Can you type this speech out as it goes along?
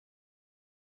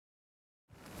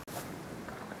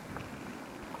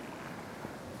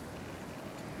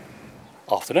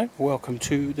Afternoon, welcome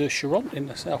to the Charente in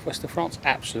the southwest of France.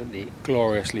 Absolutely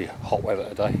gloriously hot weather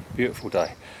today, beautiful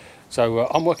day. So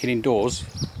I'm working indoors.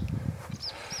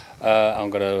 I'm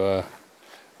going to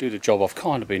do the job I've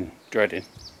kind of been dreading,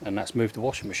 and that's move the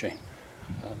washing machine.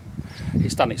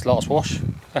 It's done its last wash,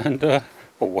 and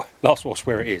last wash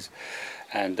where it is,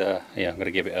 and yeah, I'm going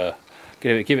to give it a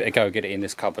go, get it in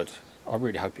this cupboard. I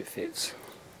really hope it fits.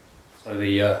 So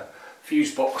the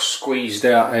fuse box squeezed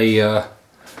out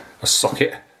a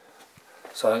socket,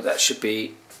 so that should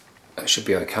be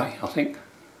okay, I think.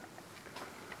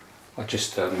 I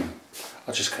just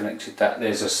connected that.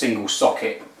 There's a single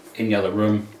socket in the other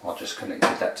room. I just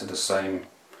connected that to the same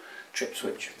trip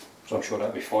switch, so I'm sure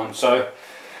that'll be fine. So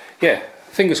yeah,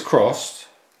 fingers crossed.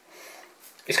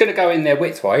 It's going to go in there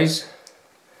widthways,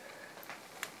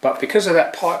 but because of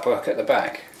that pipe work at the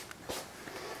back,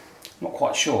 I'm not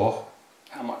quite sure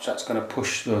how much that's going to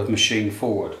push the machine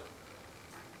forward.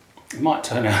 It might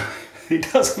turn out it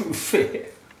doesn't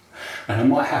fit, and I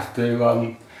might have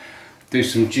to do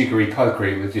some jiggery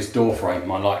pokery with this door frame,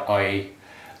 i.e.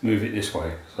 move it this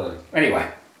way. So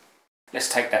anyway, let's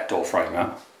take that door frame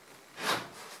out.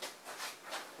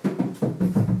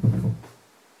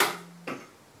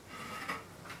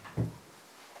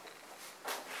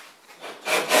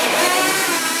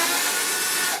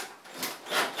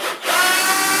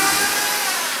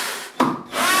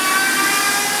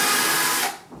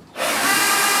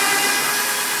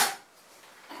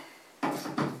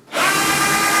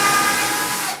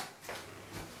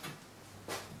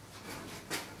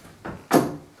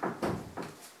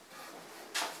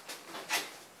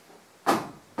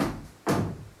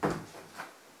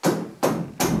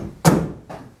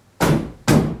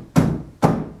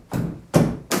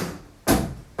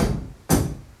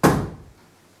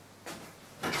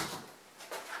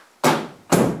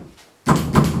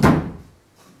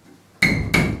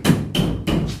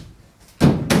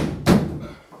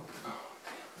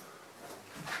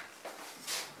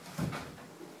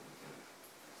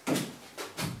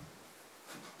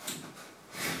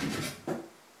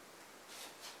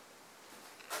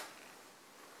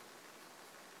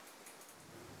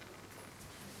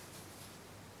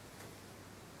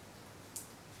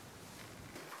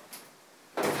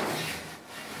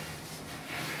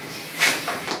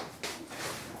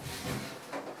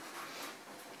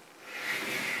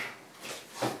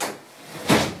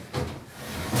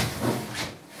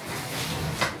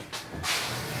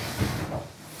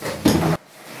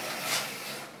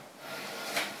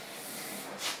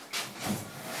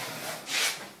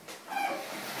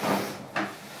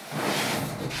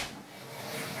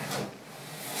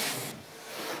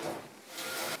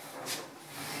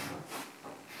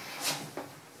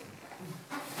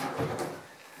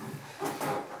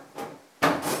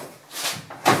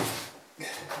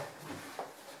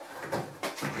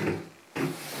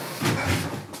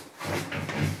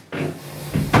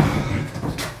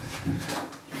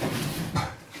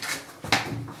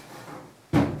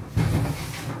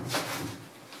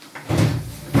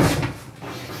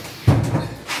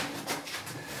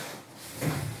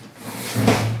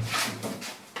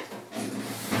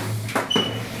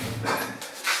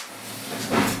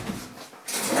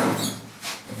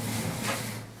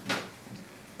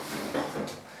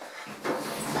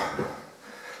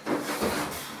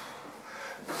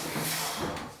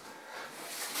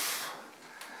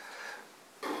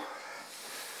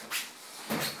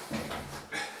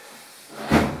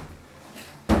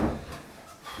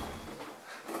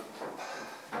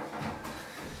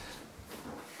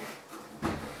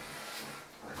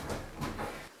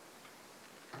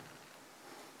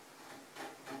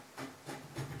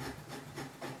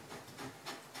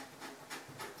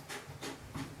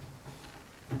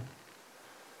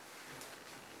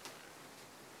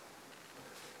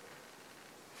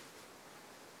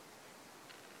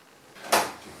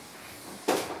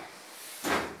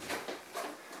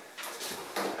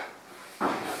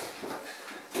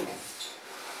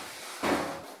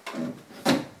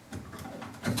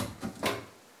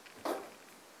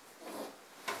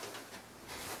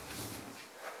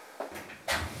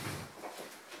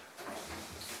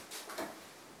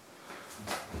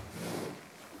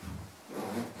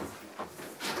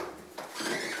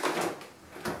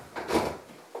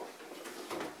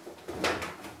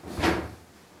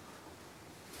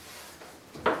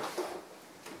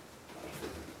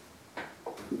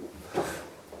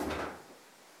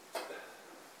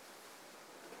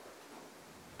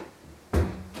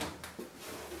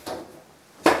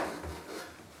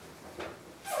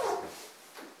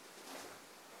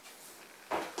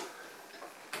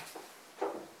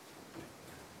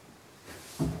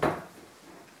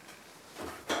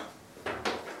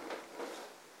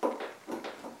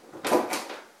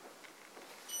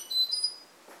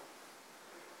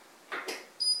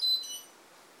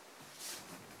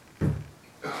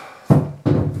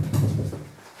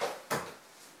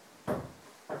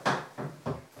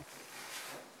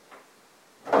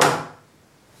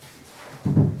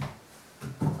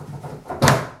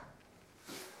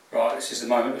 this is the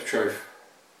moment of truth.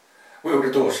 Will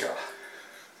the door shut?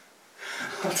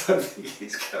 I don't think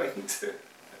it's going to.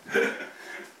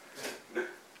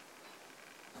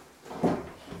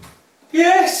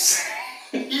 Yes!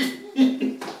 I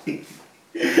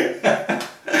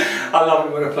love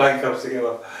it when a plane comes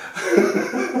together.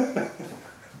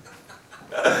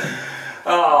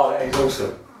 Oh, that is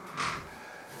awesome.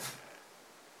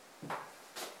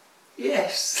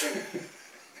 Yes!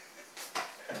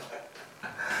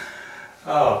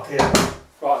 Oh dear.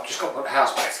 Right, I've just got to put the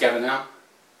house back together now.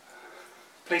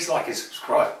 Please like and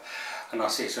subscribe, and I'll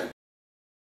see you soon.